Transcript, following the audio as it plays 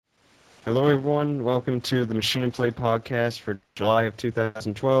Hello, everyone. Welcome to the Machiniplay podcast for July of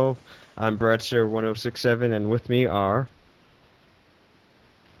 2012. I'm Brad Sir 1067, and with me are.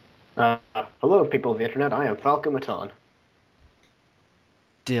 Hello, people of the internet. I am Falcon Matan.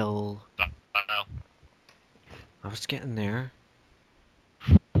 Dill. I was getting there.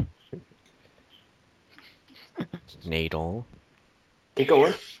 Nadal. Keep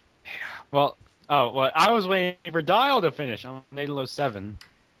going. I was waiting for Dial to finish on Nadal 07.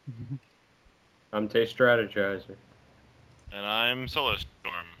 I'm Tay Strategizer. And I'm Solo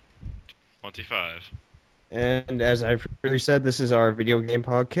Storm 25. And as I've really said, this is our video game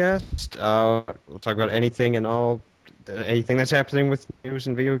podcast. We'll talk about anything that's happening with news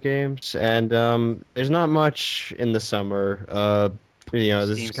and video games. And there's not much in the summer.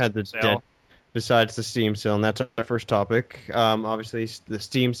 This is kind of the dead, besides the Steam sale, and that's our first topic. Obviously, the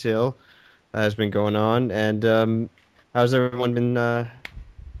Steam sale has been going on, and how's everyone been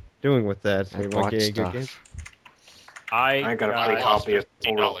doing with that? I bought stuff. I got a free copy of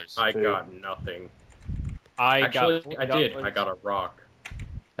 $15. I got nothing. I Actually, I did. I got a rock.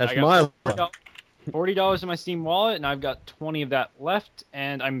 That's my $40 in my Steam wallet, and I've got 20 of that left.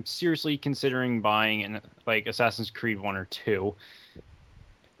 And I'm seriously considering buying Assassin's Creed 1 or 2.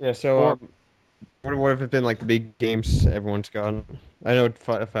 Yeah. So, what have it been like the big games everyone's gotten? I know,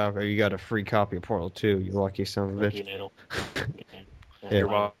 Falco, you got a free copy of Portal 2. You lucky son of a bitch. Yeah, you're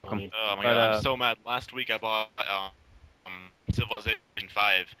welcome. Oh my god, I'm so mad. Last week I bought Civilization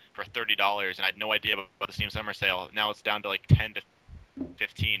 5 for $30, and I had no idea about the Steam Summer Sale. Now it's down to like 10 to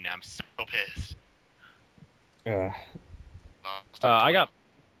 15. I'm so pissed. I got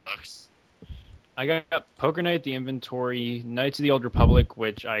Poker Night, The Inventory, Knights of the Old Republic,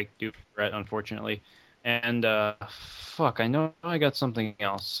 which I do regret, unfortunately, and I know I got something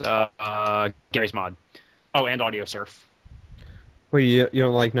else. Gary's Mod. Oh, and Audio Surf. Wait, you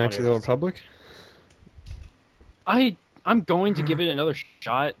don't like Knights of the Old Republic? I'm going to give it another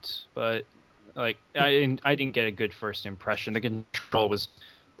shot, but I didn't get a good first impression. The control was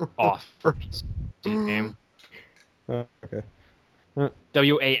off for PC game. Okay.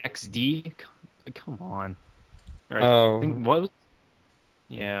 WAXD? Come on. Right. Oh. What was...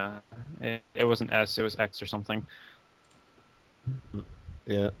 Yeah. It wasn't S, it was X or something.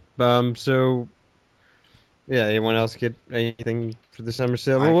 Yeah. So... Yeah, anyone else get anything for the summer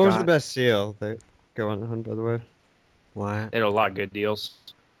sale? What was the best sale that going on, by the way? What? They had a lot of good deals.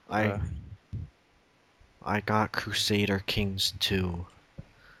 I got Crusader Kings 2.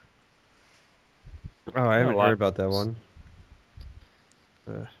 Oh, I haven't heard about that one.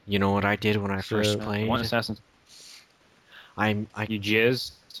 You know what I did when I first played? One Assassin. You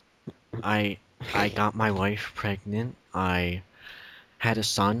jizzed? I got my wife pregnant. I had a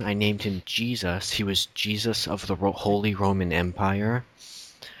son. I named him Jesus. He was Jesus of the Holy Roman Empire.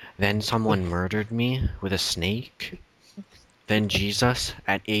 Then someone murdered me with a snake. Then Jesus,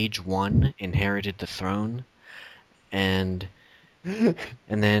 at age 1, inherited the throne. And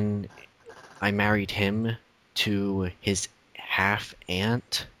then I married him to his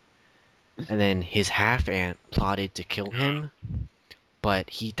half-aunt. And then his half-aunt plotted to kill him. But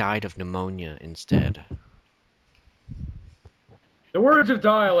he died of pneumonia instead. The words of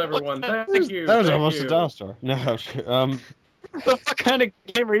Dial, everyone. Thank you. That was thank almost you. a Dial Star. No, What kind of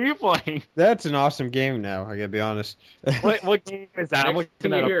game are you playing? that's an awesome game now, I gotta be honest. What game is that? I'm Next looking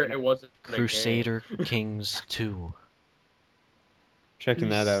thing you that hear, up. it wasn't a game. Crusader Kings 2. Checking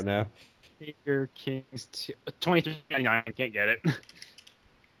that out now. Crusader Kings 2. $23.99. I can't get it.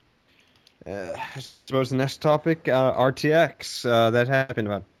 I suppose the next topic, RTX. That happened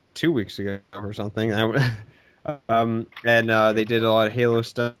about 2 weeks ago or something. And they did a lot of Halo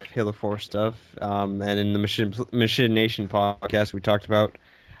stuff, Halo 4 stuff. And in the Machine Nation podcast, we talked about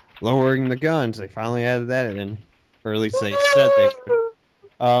lowering the guns. They finally added that in, or at least they said they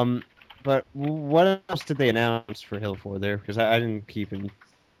would. But what else did they announce for Halo 4 there? Because I didn't keep in.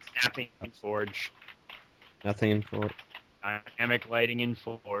 Snapping in Forge. Nothing in for it. Dynamic lighting in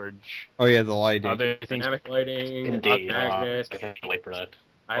Forge. Oh yeah, the lighting. Other things. Dynamic lighting, Indeed. magnet. I can't wait for that.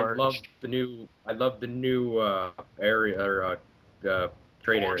 I love the new area or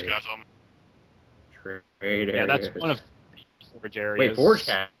trade Forge area. got them. Trade area. Yeah, that's one of the Forge areas. Wait, Forge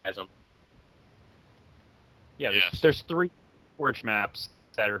has them. Yeah, Yes. there's 3 Forge maps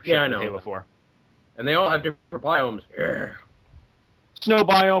that are Yeah, I shipped know. with Halo 4. And they all have different biomes. Yeah. Snow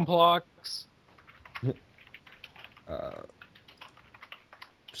biome blocks.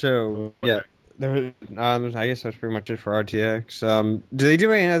 So yeah, there. I guess that's pretty much it for RTX. Do they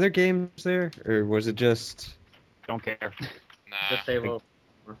do any other games there, or was it just Don't care. Nah. Just Halo.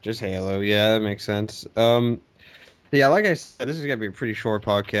 Just Halo? Yeah, that makes sense. Yeah, like I said, this is gonna be a pretty short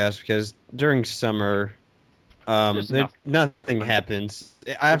podcast because during summer, There's nothing happens.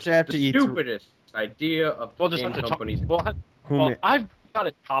 After The E3, stupidest idea of We'll just game have to talk. companies. Well, I've got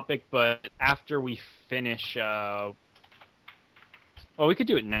a topic, but after we finish, well, we could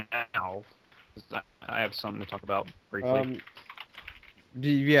do it now. 'Cause I have something to talk about briefly.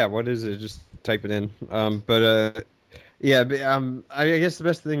 Yeah, what is it? Just type it in. I guess the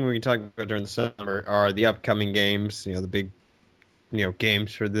best thing we can talk about during the summer are the upcoming games. You know, the big,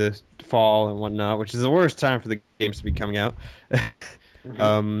 games for the fall and whatnot, which is the worst time for the games to be coming out.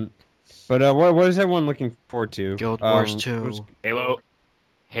 What is everyone looking forward to? Guild Wars 2. Halo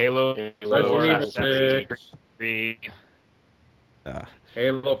Resident Evil 6. 3.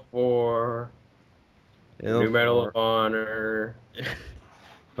 Halo 4. New Medal of Honor.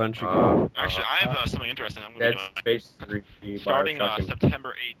 Bunch of Actually, I have something interesting. I'm Dead going to Space 3. starting Bioshock, and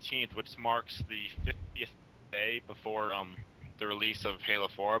September 18th, which marks the 50th day before the release of Halo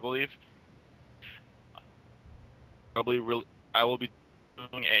 4, I believe. I will be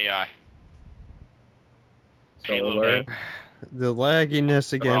doing a Halo Solar. game. the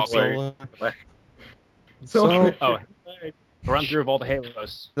lagginess again. Solar. So Oh, run through of all the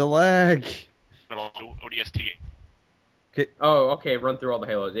Halos. the lag. ODST. Oh, okay. Run through all the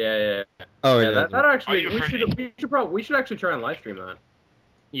Halos. Yeah. Oh Yeah, yeah. that actually Are you we should actually try and live stream that.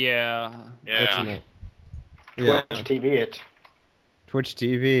 Yeah. Yeah. Yeah. Twitch TV it. Twitch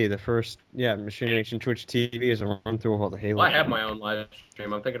TV, the first, Machine Nation Twitch TV is a run through of all the Halo. Well, I have my own live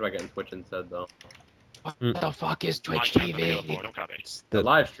stream. I'm thinking about getting Twitch instead though. What the fuck is Twitch Halo 4, TV? don't copy. The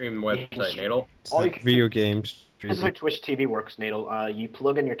live stream website, Nadal. It's All the you can- video games. This is how Twitch TV works, Nadal. You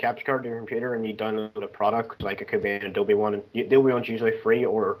plug in your capture card to your computer and you download a product, like it could be an Adobe one. And the Adobe one's usually free,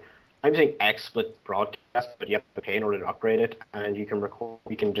 or I'm using XSplit Broadcast, but you have to pay in order to upgrade it. And you can record,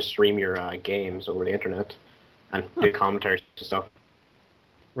 you can just stream your games over the internet and do commentaries and stuff.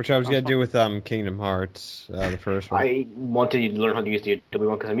 Which I was gonna do with Kingdom Hearts, the first one. I want to learn how to use the Adobe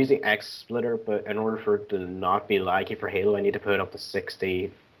one because I'm using XSplitter, but in order for it to not be laggy for Halo, I need to put it up to 60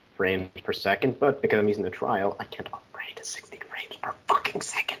 frames per second. But because I'm using the trial, I can't upgrade to 60 frames per fucking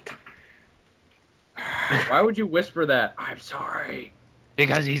second. Why would you whisper that? I'm sorry.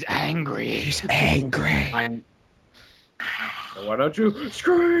 Because he's angry. He's I'm. Why don't you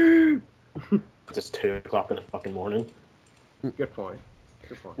scream? It's 2 o'clock in the fucking morning. Good point.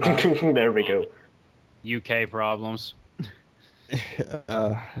 Good point. There we go. UK problems.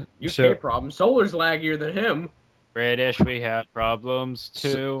 UK problem. Solar's laggier than him. British, we have problems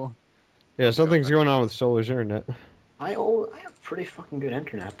too. Yeah, something's going on with Solar's internet. I have pretty fucking good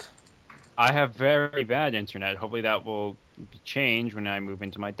internet. I have very bad internet. Hopefully that will change when I move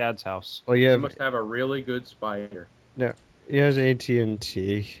into my dad's house. Well, You must have a really good spider. he has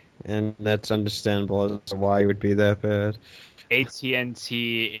AT&T, and that's understandable as to why it would be that bad.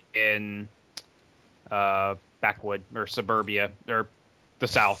 AT&T in Backwood or Suburbia or the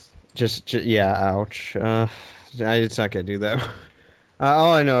South. Ouch. It's not gonna do that.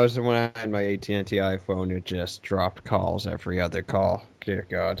 All I know is that when I had my AT&T iPhone, it just dropped calls every other call. Dear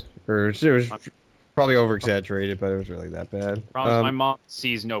God. It was probably over-exaggerated, but it was really that bad. My mom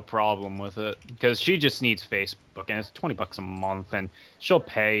sees no problem with it because she just needs Facebook, and it's $20 a month, and she'll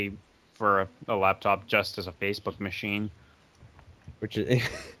pay for a laptop just as a Facebook machine. Which is,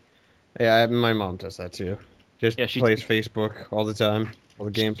 yeah, my mom does that too. She plays Facebook all the time, all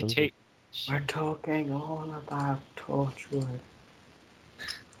the games. We're talking all about torture.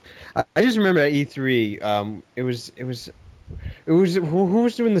 I just remember at E3, it was who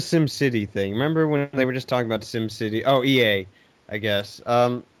was doing the Sim City thing? Remember when they were just talking about Sim City? Oh, EA, I guess.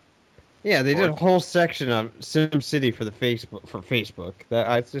 Yeah, they did a whole section on Sim City for Facebook. That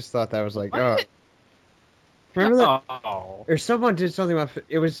I just thought that was like, oh. Remember that? Oh. Or someone did something about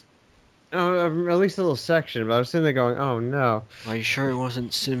it was, at least a little section. But I was sitting there going, oh no. Are you sure it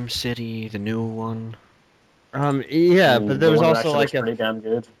wasn't Sim City, the new one? Yeah, but there was also like pretty damn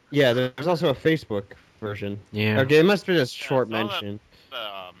good. Yeah, there was also a Facebook version. Yeah. Okay, it must have been a short I saw mention.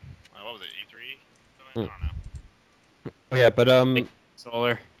 What was it, E3? I don't know. Yeah, but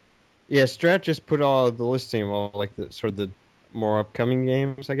Solar. yeah, Strat just put all the listing of all like the sort of the more upcoming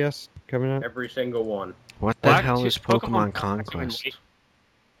games, I guess, coming out. Every single one. What the hell is Pokemon Conquest?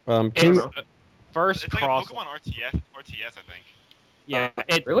 First It's like cross. Pokemon RTS, I think. Yeah,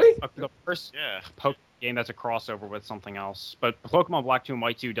 Really? the first Yeah. Pokemon game that's a crossover with something else. But Pokemon Black 2 and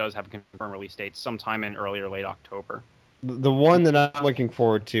White 2 does have a confirmed release date sometime in early or late October. The one that I'm looking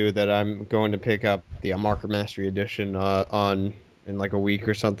forward to that I'm going to pick up the Marker Mastery Edition on in like a week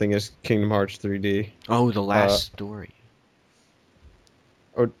or something is Kingdom Hearts 3D. Oh, the last story.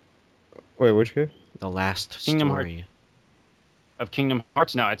 Wait, which game? The last Kingdom story. Of Kingdom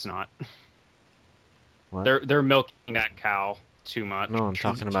Hearts? No, it's not. What? They're milking that cow too much. No, I'm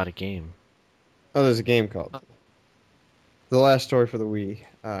talking about a game. Oh, there's a game called The Last Story for the Wii.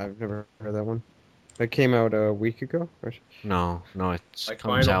 I've never heard that one. It came out a week ago. No, it Like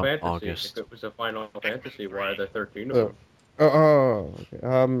comes Final out Fantasy. August. If it was a Final Fantasy, why are there 13 of Oh.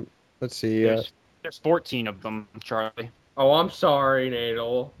 them? Okay. Let's see. There's 14 of them, Charlie. Oh, I'm sorry,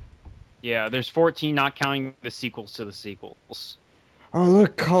 Nadal. Yeah, there's 14, not counting the sequels to the sequels. Oh,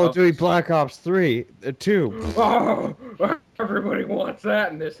 look, Call of Duty Black Ops 3, 2. Oh, everybody wants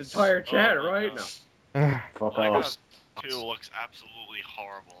that in this entire chat right now. Fuck Black off. Ops 2 looks absolutely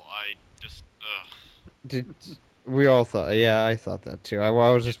horrible. I just, We all thought, yeah, I thought that too. I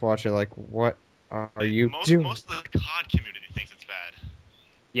was just watching, like, what are you doing? Most of the COD community thinks it's bad.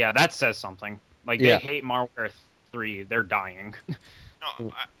 Yeah, that says something. Like, Yeah. they hate Modern Warfare 3. They're dying.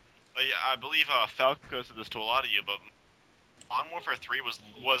 No, I believe Falco said this to a lot of you, but Modern Warfare 3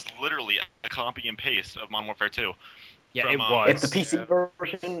 was literally a copy and paste of Modern Warfare 2. Yeah, From, it was. If the PC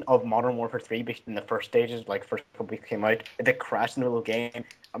version of Modern Warfare 3 in the first stages, like first couple weeks came out, if it crashed in the middle of the game,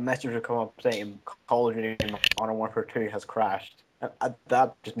 a message would come up saying Call of Duty Modern Warfare 2 has crashed.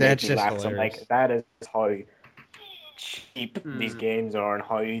 That just makes me laugh. I'm like, that is how cheap these games are and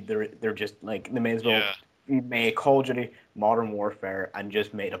how they're just like, they may as well made Call of Duty Modern Warfare and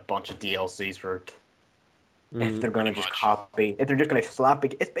just made a bunch of DLCs for it. If they're gonna just copy, if they're just gonna slap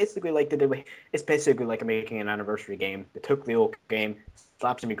it, it's basically like making an anniversary game. They took the old game,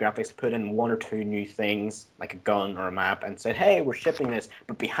 slapped some new graphics, put in one or two new things like a gun or a map, and said, "Hey, we're shipping this."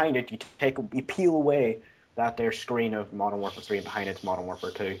 But behind it, you peel away that there screen of Modern Warfare 3, and behind it's Modern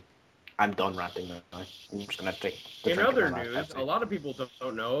Warfare 2. I'm done ranting now. I'm just gonna take. In other news, a lot of people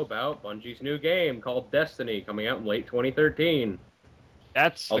don't know about Bungie's new game called Destiny, coming out in late 2013.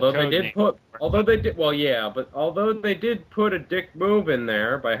 That's although they did put a dick move in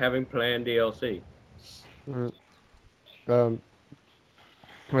there by having planned DLC. Well,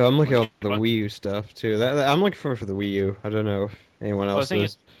 I'm looking at the Wii U stuff too. I'm looking for the Wii U. I don't know if anyone else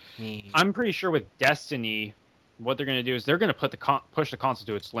is. I'm pretty sure with Destiny, what they're going to do is they're going to push the console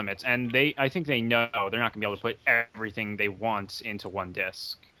to its limits, and I think they know they're not going to be able to put everything they want into one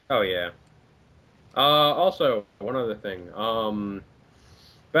disc. Oh yeah. Also, one other thing.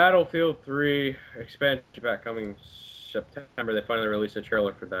 Battlefield 3 expansion pack coming September. They finally released a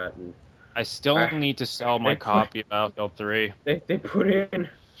trailer for that, and I still need to sell my copy of Battlefield 3. They put in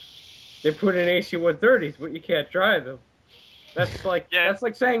AC-130s, but you can't drive them. That's like that's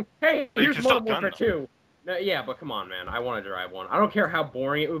like saying, hey, here's Modern Warfare 2. No, yeah, but come on, man. I want to drive one. I don't care how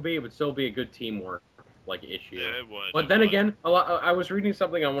boring it would be. It would still be a good teamwork issue. Yeah, it would. But then again, I was reading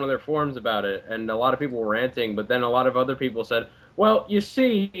something on one of their forums about it, and a lot of people were ranting. But then a lot of other people said, "Well, you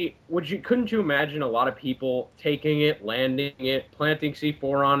see, couldn't you imagine a lot of people taking it, landing it, planting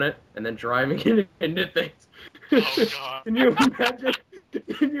C4 on it, and then driving it into things?" Oh God! Can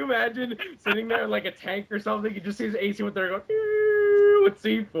you imagine sitting there like a tank or something? You just see his AC with there going with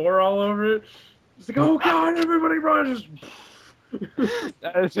C4 all over it. It's like, oh God, everybody runs!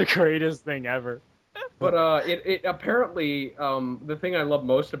 That is the greatest thing ever. But it apparently the thing I love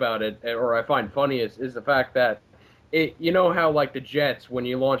most about it, or I find funniest, is the fact that you know how like the jets, when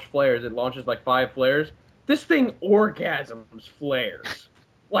you launch flares, it launches like 5 flares. This thing orgasms flares.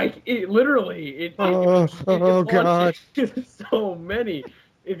 Like it literally, God! So many.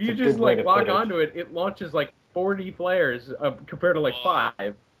 If you just like lock onto it, it launches like 40 flares compared to like 5.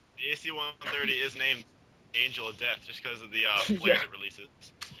 The AC-130 is named Angel of Death just because of the flares it releases.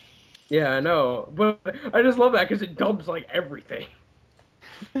 Yeah, I know, but I just love that because it dumps like everything.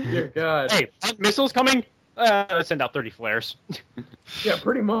 Dear God. Hey, missiles coming? Let's send out 30 flares. Yeah,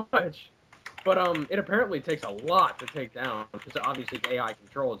 pretty much. But it apparently takes a lot to take down because obviously it's AI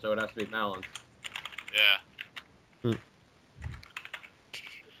controlled, so it has to be balanced. Yeah.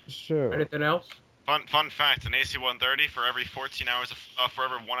 Sure. Anything else? Fun fact: an AC-130 for every 14 hours for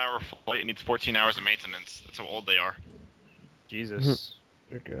every 1 hour flight, it needs 14 hours of maintenance. That's how old they are. Jesus.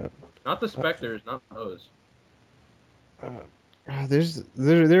 Not the Spectres, not those.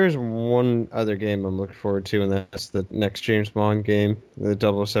 There's one other game I'm looking forward to, and that's the next James Bond game, the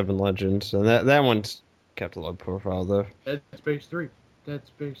 007 Legends, and that one's kept a low profile though. Dead Space 3. Dead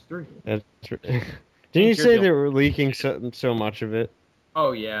Space 3. Didn't you say they were leaking so much of it?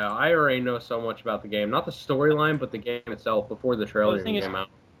 Oh yeah, I already know so much about the game. Not the storyline, but the game itself before the trailer came out.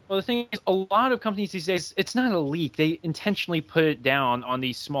 Well, the thing is, a lot of companies these days, it's not a leak. They intentionally put it down on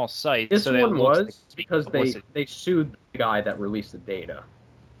these small sites. This so that one it looks was like because they sued the guy that released the data.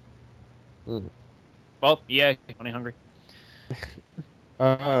 Well, yeah, money hungry.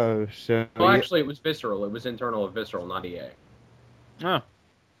 So Well, actually, it was Visceral. It was internal of Visceral, not EA. Oh.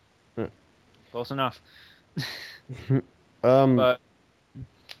 Hmm. Close enough. um, But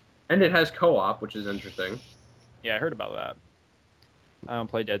And it has co-op, which is interesting. yeah, I heard about that. I don't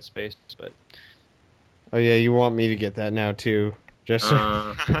play Dead Space, but oh yeah, you want me to get that now too, just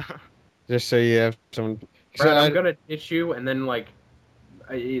so, just so you have some. Brad, I'm gonna ditch you, and then like,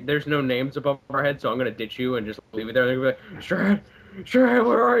 there's no names above our head, so I'm gonna ditch you and just leave it there. And they're gonna be like, Strad,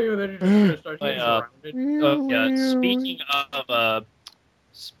 where are you? And then you're just gonna start getting surrounded. yeah.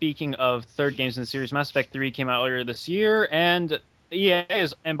 Speaking of third games in the series, Mass Effect 3 came out earlier this year, and EA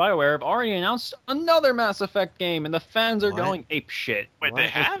and BioWare have already announced another Mass Effect game, and the fans are What? going ape shit. Wait, they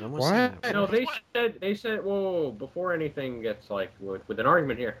have? What? No, they said, whoa, before anything gets like with an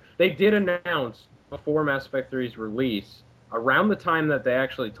argument here, they did announce before Mass Effect 3's release, around the time that they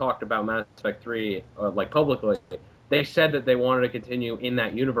actually talked about Mass Effect 3, like publicly, they said that they wanted to continue in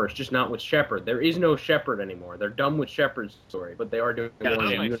that universe, just not with Shepard. There is no Shepard anymore. They're done with Shepard's story, but they are doing Yeah, that more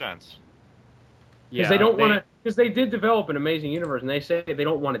does in the make universe. sense. Because they don't want to, because they did develop an amazing universe, and they say they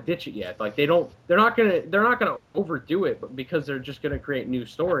don't want to ditch it yet. Like they're not gonna overdo it, but because they're just gonna create new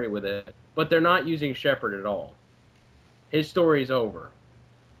story with it. But they're not using Shepard at all. His story's over.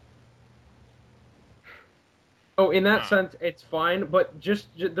 Oh, in that sense, it's fine. But just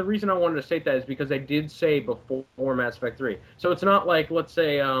the reason I wanted to state that is because they did say before Mass Effect 3. So it's not like, let's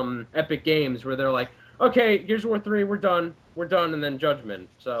say, Epic Games where they're like, okay, Gears of War 3, we're done, and then Judgment.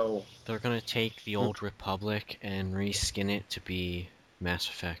 So They're gonna take the Old Republic and reskin it to be Mass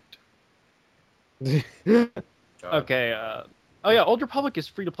Effect. Okay, oh yeah, Old Republic is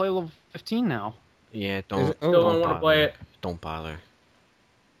free to play level 15 now. Yeah, don't still don't want to play it. Don't bother.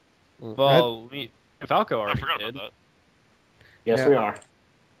 Well, Falco I already forgot did. about Yes, Yeah. we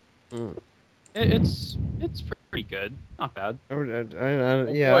are. It's pretty good, not bad.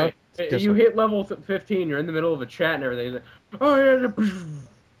 Yeah. Boy, you hit level 15, you're in the middle of a chat and everything. Like, oh yeah,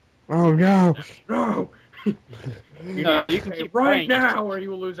 Oh no! no. No, you can Hey, keep right playing. now, or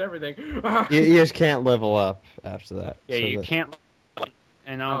you will lose everything. You just can't level up after that. Yeah, so you that- can't.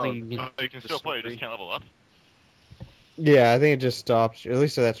 And I don't think you that. can. You can still play, you just can't level up. Yeah, I think it just stops. At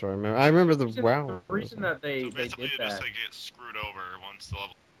least that's what I remember. I remember the WoW. The reason that they So did basically, you just that, like, get screwed over once the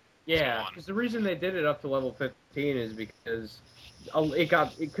level. yeah, because the reason they did it up to level 15 is because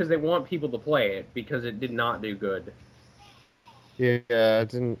because they want people to play it because it did not do good. Yeah, I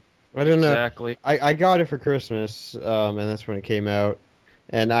didn't. I don't know. Exactly. I got it for Christmas, and that's when it came out.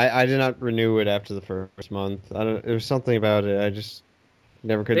 And I did not renew it after the first month. I don't. There was something about it. I just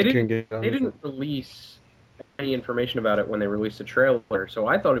never They couldn't get it on. They didn't release any information about it when they released the trailer, so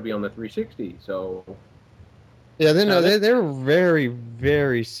I thought it'd be on the 360. So Yeah, they No, they were very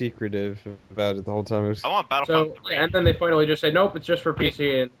very secretive about it the whole time. It was, I want Battlefront 3. and then they finally just said nope, it's just for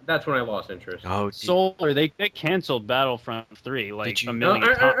PC, and that's when I lost interest. Oh, Solar, they canceled Battlefront 3 like Did you- a million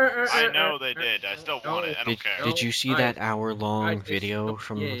times. I know they did. I still want it. I don't care. did you see I- that hour-long I- video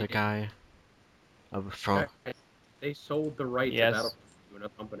from yeah, the guy? From They sold the rights Yes. to Battlefield to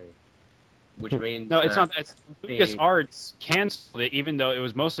another company, which means No, it's that not. It's LucasArts canceled it, even though it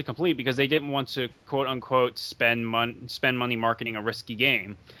was mostly complete because they didn't want to quote unquote spend money marketing a risky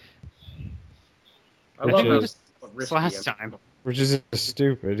game. I love Which how is- risky last I'm- time. which is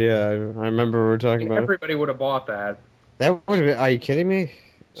stupid. Yeah, I remember we were talking about it. Everybody would have bought that. That would have been. Are you kidding me?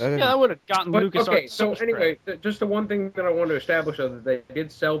 Yeah, that would have gotten But, LucasArts. okay, so much anyway, credit. just the one thing that I wanted to establish is that they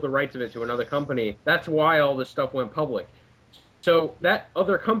did sell the rights of it to another company. That's why all this stuff went public. So that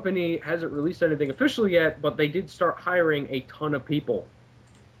other company hasn't released anything officially yet, but they did start hiring a ton of people.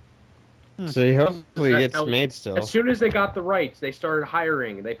 So hopefully it That gets tells- made still. As soon as they got the rights, they started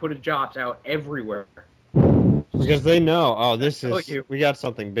hiring. They put jobs out everywhere. Because they know, oh, this Tell is you. we got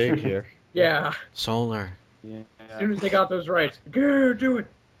something big here. Yeah, Solar, as soon as they got those rights, go do it.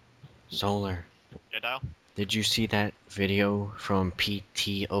 Solar. Yeah, Dial? Did you see that video from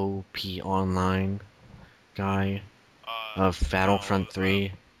PTOP Online guy of Battlefront no,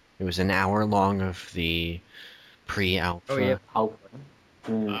 3? It was an hour long of the pre-alpha. Oh yeah, How?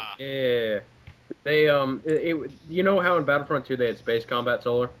 Mm. yeah. They you know how in Battlefront 2 they had space combat,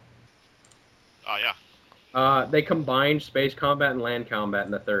 Solar? Oh, yeah. They combined space combat and land combat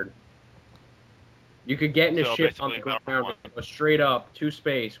in the third. You could get in a So ship on the basically ground and go straight up to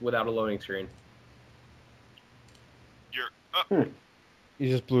space without a loading screen. You're. You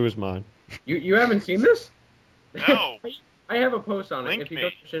just blew his mind. You haven't seen this? No! I have a post on it. Link If you me. go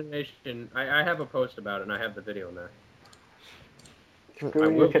to Shit Nation, I have a post about it and I have the video in there.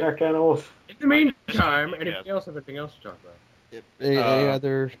 Screw you, Kidder Kennels. In the meantime, Yeah. anything else? Anything else to talk about? Any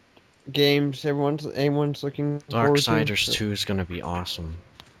other games anyone's looking forward to? Darksiders 2 is gonna be awesome.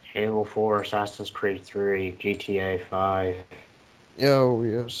 Halo 4, Assassin's Creed 3, GTA 5. Oh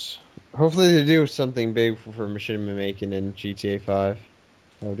yes. Hopefully they do something big for Machinima making in GTA 5.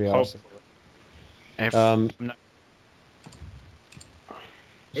 That would be awesome. If, Um, I'm not,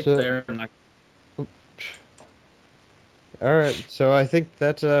 It's so, there. I'm not all right, so I think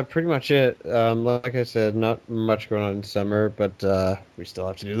that's pretty much it. Like I said, not much going on in summer, but we still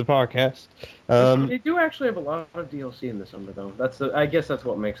have to do the podcast. They do actually have a lot of DLC in the summer, though. I guess that's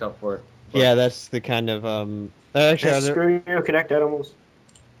what makes up for it. But Yeah, that's the kind of actually, are there- Screw you, Connect Animals.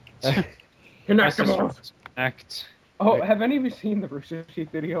 Connectable. Connect. Oh, have any of you seen the Rooster Teeth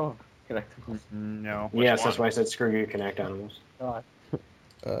video of Connectables? No. Yes, one? that's why I said screw you, Connect Animals. God.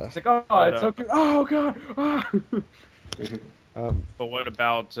 It's like, But, it's so cute. Oh, God. Ah. But what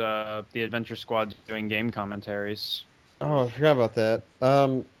about the Adventure Squad doing game commentaries? Oh, I forgot about that.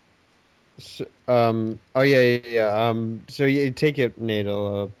 Oh yeah. So you take it,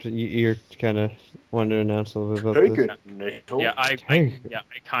 Nadal. You're kind of wanting to announce a little bit about Take this. it, Nato. Yeah, I Hey.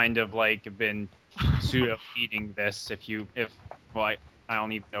 kind of like have been pseudo eating this. I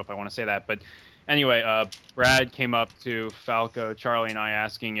don't even know if I want to say that, but anyway, Brad came up to Falco, Charlie, and I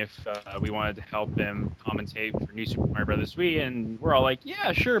asking if we wanted to help him commentate for New Super Mario Brothers Wii, and we're all like,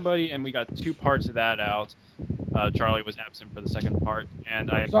 yeah, sure, buddy. And we got 2 parts of that out. Charlie was absent for the second part,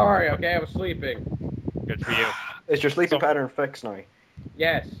 and I Sorry, okay, I was sleeping. good for you. Is your sleeping So- pattern fixed now?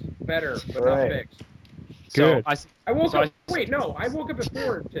 Yes, better, but Right. not fixed. So Good. I woke So up. Wait, no, I woke up at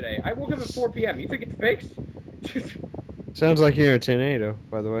 4 today. I woke up at 4 p.m. You think it's fixed? Sounds like you're a tornado,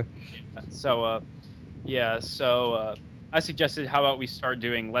 by the way. I suggested how about we start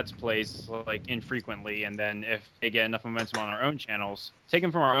doing Let's Plays like infrequently, and then if they get enough momentum on our own channels, take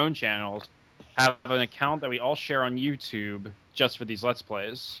them from our own channels, have an account that we all share on YouTube just for these Let's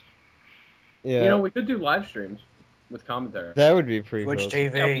Plays. Yeah, You know, we could do live streams with commentary. that would be pretty Twitch cool.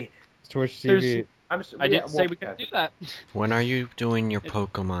 TV. Twitch There's- TV. I didn't say we could do that. when are you doing your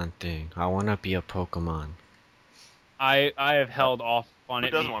Pokemon thing? I wanna be a Pokemon. I have held off on Who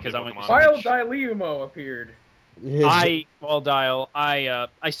it doesn't want to because be I went. Pokemon? File Dilumo appeared. I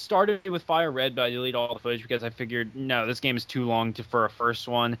started with Fire Red, but I deleted all the footage because I figured no, this game is too long for a first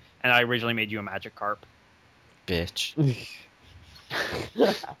one, and I originally made you a Magikarp. Bitch.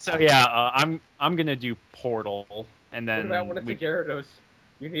 So yeah, I'm gonna do Portal, and What then about when it's a Gyarados?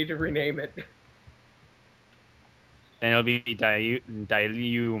 You need to rename it. then it'll be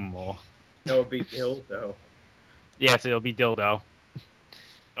Dilumo. No, big dildo. Yes, it'll be Dildo.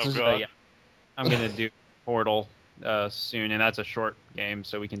 Oh So, god. yeah, I'm gonna do Portal soon, and that's a short game,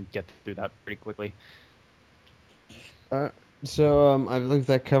 so we can get through that pretty quickly. So I believe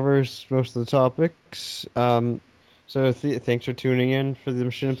that covers most of the topics. Thanks for tuning in for the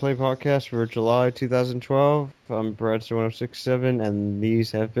Machiniplay podcast for July 2012. I'm Bradster1067, and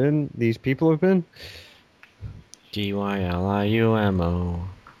these people have been. DYLIUMO.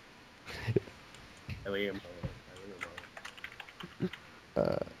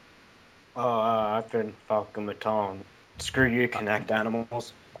 I've been Falcon Maton. Screw you, Connect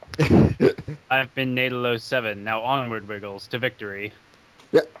Animals. I've been Nadalo7. Now onward, Wiggles, to victory.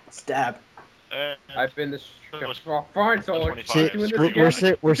 Stab. I've been this. Fine, Solar. 25. Doing this We're, again. we're,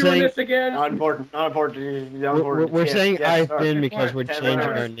 say, we're doing saying this again. Not important. Not important. Not we're, important. we're Yes, saying yes, I've sorry. been because we're Fine. changing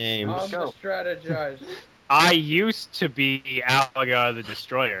Fine. our names. I'm go. the strategize. I used to be Alga the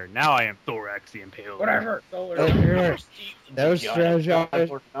Destroyer. Now I am Thorax the Impaler. Whatever, Solar. That was Not strategized.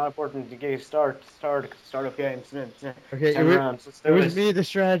 important. Not important. The game start of games. Okay, 10 rounds. Let's it do was this. me, the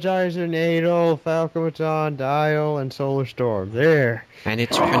strategizer, Nadal, Falcomaton, Dial, and Solar Storm. There. And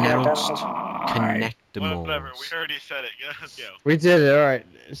it's Oh, pronounced Whatever. We Connectimals. already said it. Yeah, let's go. We did it. All right.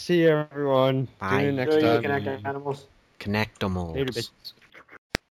 See you, everyone. Bye. Tune in next Screw you, time. Connect Animals. Connectimals. Later, bitches.